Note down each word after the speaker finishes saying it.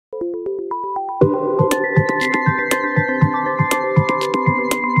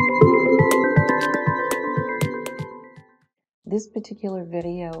This particular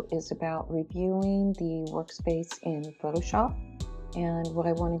video is about reviewing the workspace in Photoshop, and what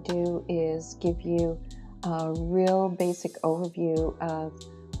I want to do is give you a real basic overview of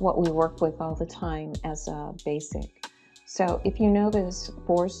what we work with all the time as a basic. So if you notice,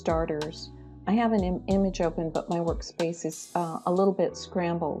 for starters, I have an image open, but my workspace is a little bit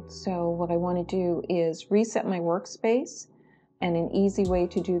scrambled. So what I want to do is reset my workspace, and an easy way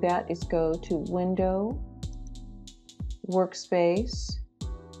to do that is go to Window, Workspace,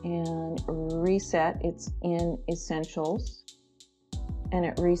 and Reset. It's in Essentials, and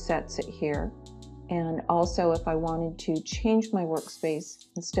it resets it here. And also, if I wanted to change my workspace,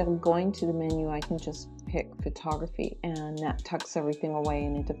 instead of going to the menu, I can just pick Photography, and that tucks everything away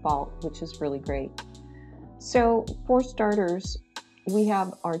in a default, which is really great. So for starters, we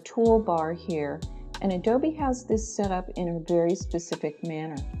have our toolbar here, and Adobe has this set up in a very specific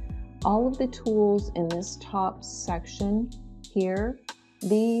manner. All of the tools in this top section here,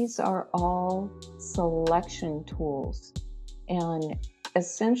 these are all selection tools, and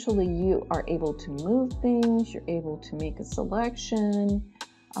essentially you are able to move things, you're able to make a selection,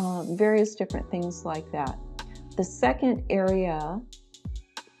 various different things like that. The second area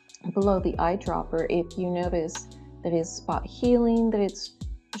below the eyedropper, if you notice, that is Spot Healing, that it's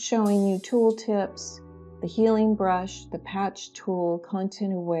showing you tool tips, the healing brush, the patch tool,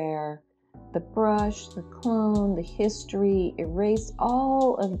 content aware, the brush, the clone, the history, erase,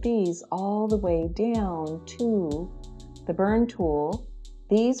 all of these all the way down to the burn tool.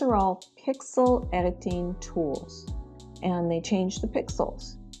 These are all pixel editing tools, and they change the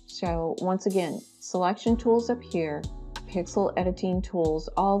pixels. So once again, selection tools up here, pixel editing tools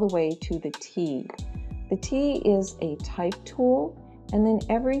all the way to the T. The T is a type tool, and then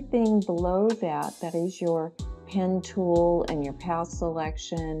everything below that, that is your pen tool and your path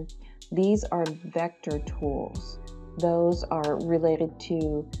selection, these are vector tools. Those are related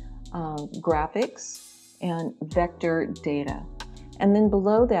to graphics and vector data. And then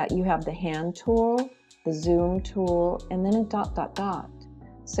below that, you have the hand tool, the zoom tool, and then a dot, dot, dot.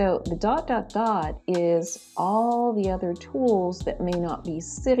 So the dot, dot, dot is all the other tools that may not be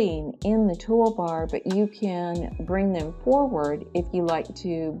sitting in the toolbar, but you can bring them forward if you like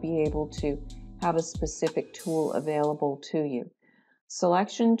to be able to have a specific tool available to you.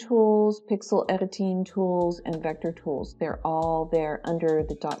 Selection tools, pixel editing tools, and vector tools, they're all there under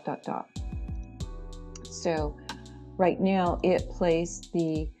the dot, dot, dot. So right now it placed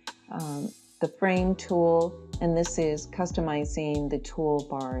the frame tool, and this is customizing the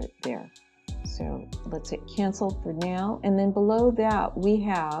toolbar there. So let's hit cancel for now. And then below that we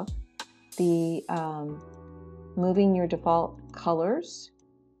have the moving your default colors,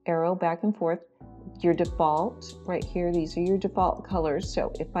 arrow back and forth. Your default right here, these are your default colors.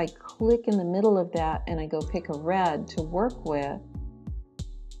 So if I click in the middle of that and I go pick a red to work with,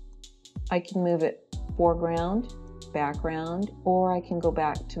 I can move it foreground, background, or I can go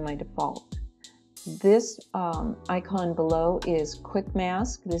back to my default. This icon below is Quick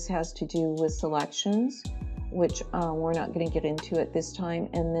Mask. This has to do with selections, which we're not going to get into at this time.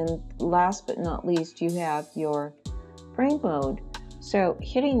 And then last but not least, you have your frame mode. So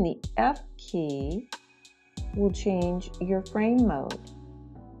hitting the F key will change your frame mode.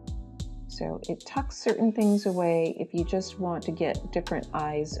 So it tucks certain things away if you just want to get different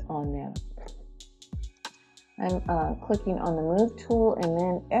eyes on them. I'm clicking on the Move tool, and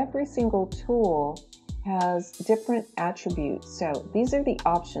then every single tool has different attributes. So these are the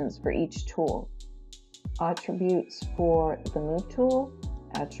options for each tool. Attributes for the Move tool,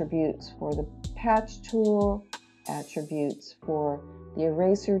 attributes for the Patch tool, attributes for the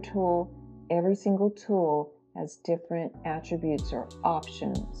Eraser tool. Every single tool has different attributes or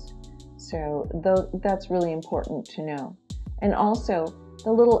options. So that's really important to know. And also,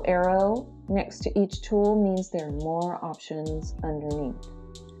 the little arrow next to each tool means there are more options underneath.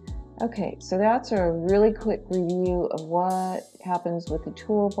 Okay, so that's a really quick review of what happens with the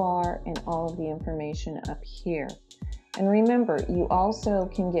toolbar and all of the information up here. And remember, you also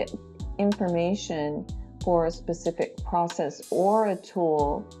can get information for a specific process or a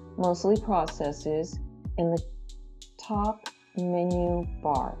tool, mostly processes, in the top menu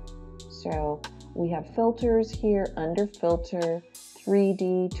bar. So we have filters here under filter,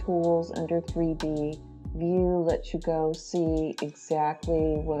 3D tools under 3D, view lets you go see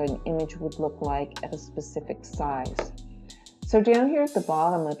exactly what an image would look like at a specific size. So down here at the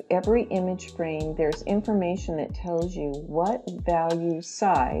bottom of every image frame, there's information that tells you what value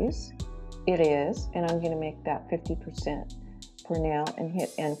size it is, and I'm going to make that 50% for now and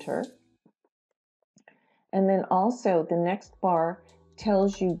hit enter. And then also the next bar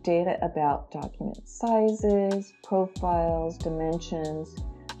tells you data about document sizes, profiles, dimensions,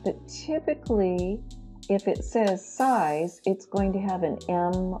 but typically if it says size, it's going to have an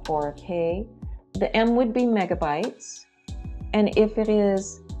M or a K. The M would be megabytes, and if it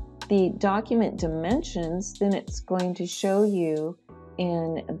is the document dimensions, then it's going to show you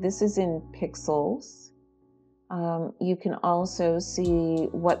this is in pixels. You can also see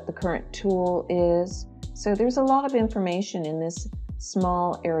what the current tool is. So there's a lot of information in this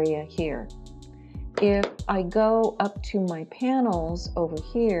small area here. If I go up to my panels over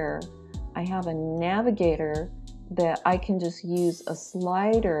here, I have a navigator that I can just use a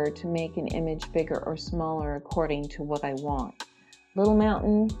slider to make an image bigger or smaller according to what I want. Little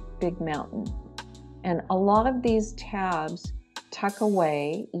mountain, big mountain. And a lot of these tabs tuck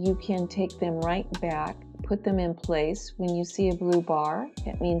away. You can take them right back, put them in place. When you see a blue bar,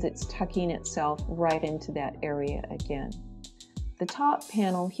 it means it's tucking itself right into that area again. The top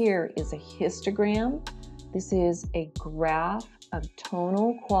panel here is a histogram. This is a graph of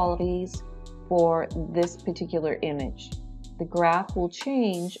tonal qualities for this particular image. The graph will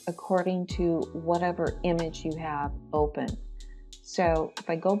change according to whatever image you have open. So if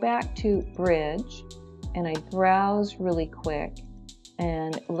I go back to Bridge and I browse really quick,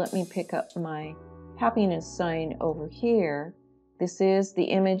 and let me pick up my happiness sign over here. This is the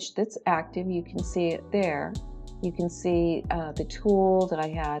image that's active. You can see it there. You can see the tool that I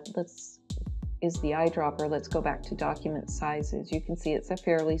had. Is the eyedropper. Let's go back to document sizes. You can see it's a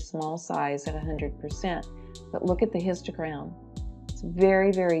fairly small size at 100%, but look at the histogram. It's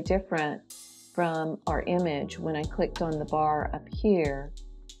very, very different from our image. When I clicked on the bar up here,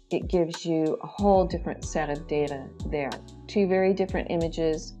 it gives you a whole different set of data there. Two very different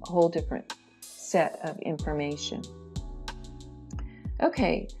images, a whole different set of information.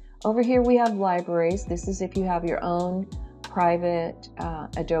 Okay, over here we have libraries. This is if you have your own private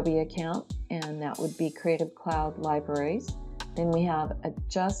Adobe account, and that would be Creative Cloud Libraries. Then we have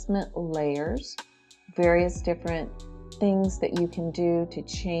adjustment layers, various different things that you can do to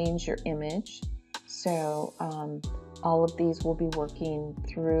change your image. So all of these will be working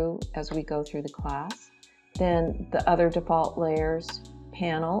through as we go through the class. Then the other default layers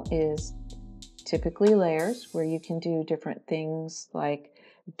panel is typically layers, where you can do different things like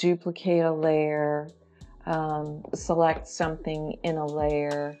duplicate a layer, select something in a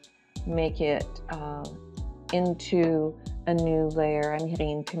layer, make it into a new layer. I'm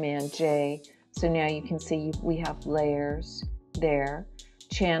hitting Command J. So now you can see we have layers there.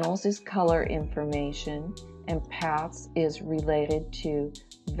 Channels is color information, and paths is related to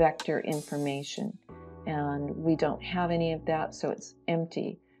vector information. And we don't have any of that, so it's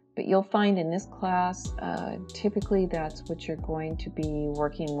empty. But you'll find in this class, typically that's what you're going to be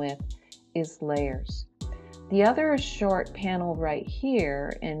working with, is layers. The other short panel right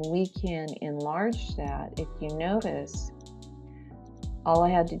here, and we can enlarge that. If you notice, all I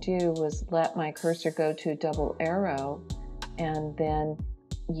had to do was let my cursor go to a double arrow, and then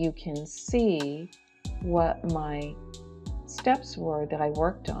you can see what my steps were that I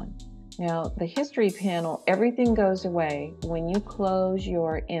worked on. Now, the history panel, everything goes away when you close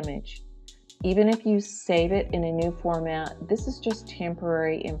your image. Even if you save it in a new format, this is just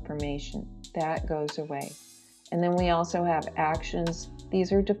temporary information. That goes away. And then we also have actions.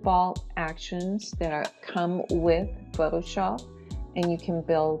 These are default actions that come with Photoshop, and you can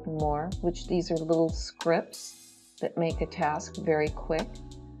build more, which these are little scripts that make a task very quick.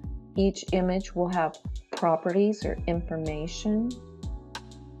 Each image will have properties or information.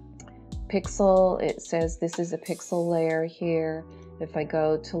 Pixel, it says this is a pixel layer here. If I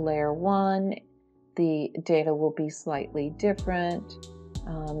go to layer 1, the data will be slightly different.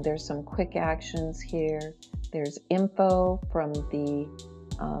 There's some quick actions here. There's info from the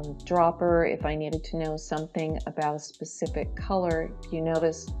dropper if I needed to know something about a specific color. If you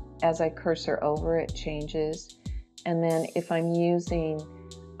notice, as I cursor over, it changes. And then if I'm using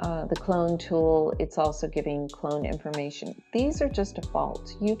the clone tool, it's also giving clone information. These are just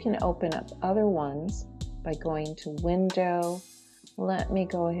defaults. You can open up other ones by going to Window. Let me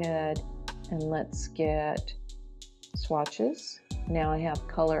go ahead and let's get swatches. Now I have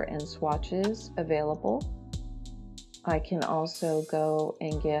color and swatches available. I can also go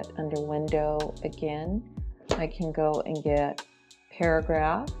and get under Window again. I can go and get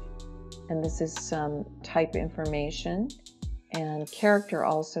paragraph, and this is some type information. And character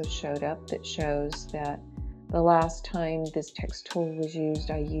also showed up that shows that the last time this text tool was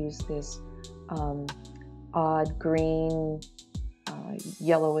used, I used this odd green,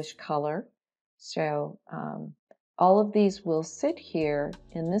 yellowish color. So all of these will sit here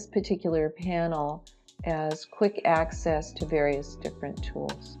in this particular panel as quick access to various different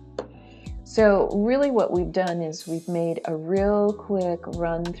tools. So really what we've done is we've made a real quick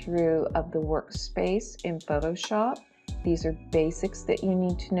run through of the workspace in Photoshop. These are basics that you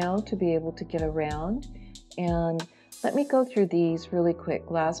need to know to be able to get around. And let me go through these really quick.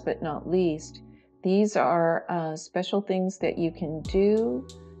 Last but not least, these are special things that you can do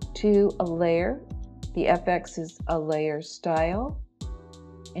to a layer. The FX is a layer style,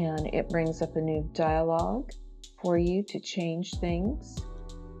 and it brings up a new dialog for you to change things.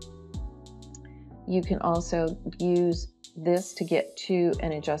 You can also use this to get to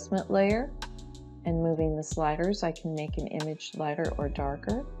an adjustment layer, and moving the sliders, I can make an image lighter or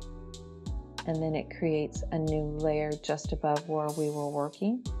darker, and then it creates a new layer just above where we were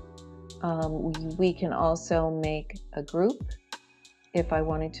working. We can also make a group. If I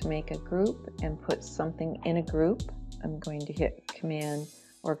wanted to make a group and put something in a group, I'm going to hit Command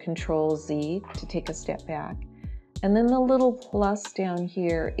or Control Z to take a step back. And then the little plus down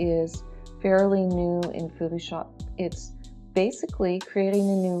here is fairly new in Photoshop. It's basically creating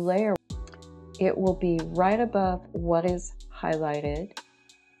a new layer. It will be right above what is highlighted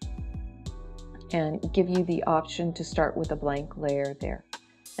and give you the option to start with a blank layer there.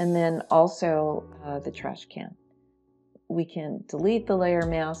 And then also the trash can. We can delete the layer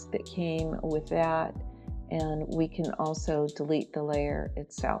mask that came with that, and we can also delete the layer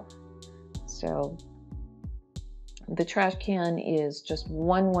itself. So the trash can is just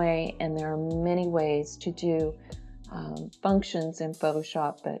one way, and there are many ways to do functions in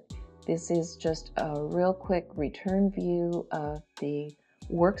Photoshop, but this is just a real quick return view of the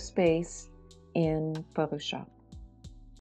workspace in Photoshop.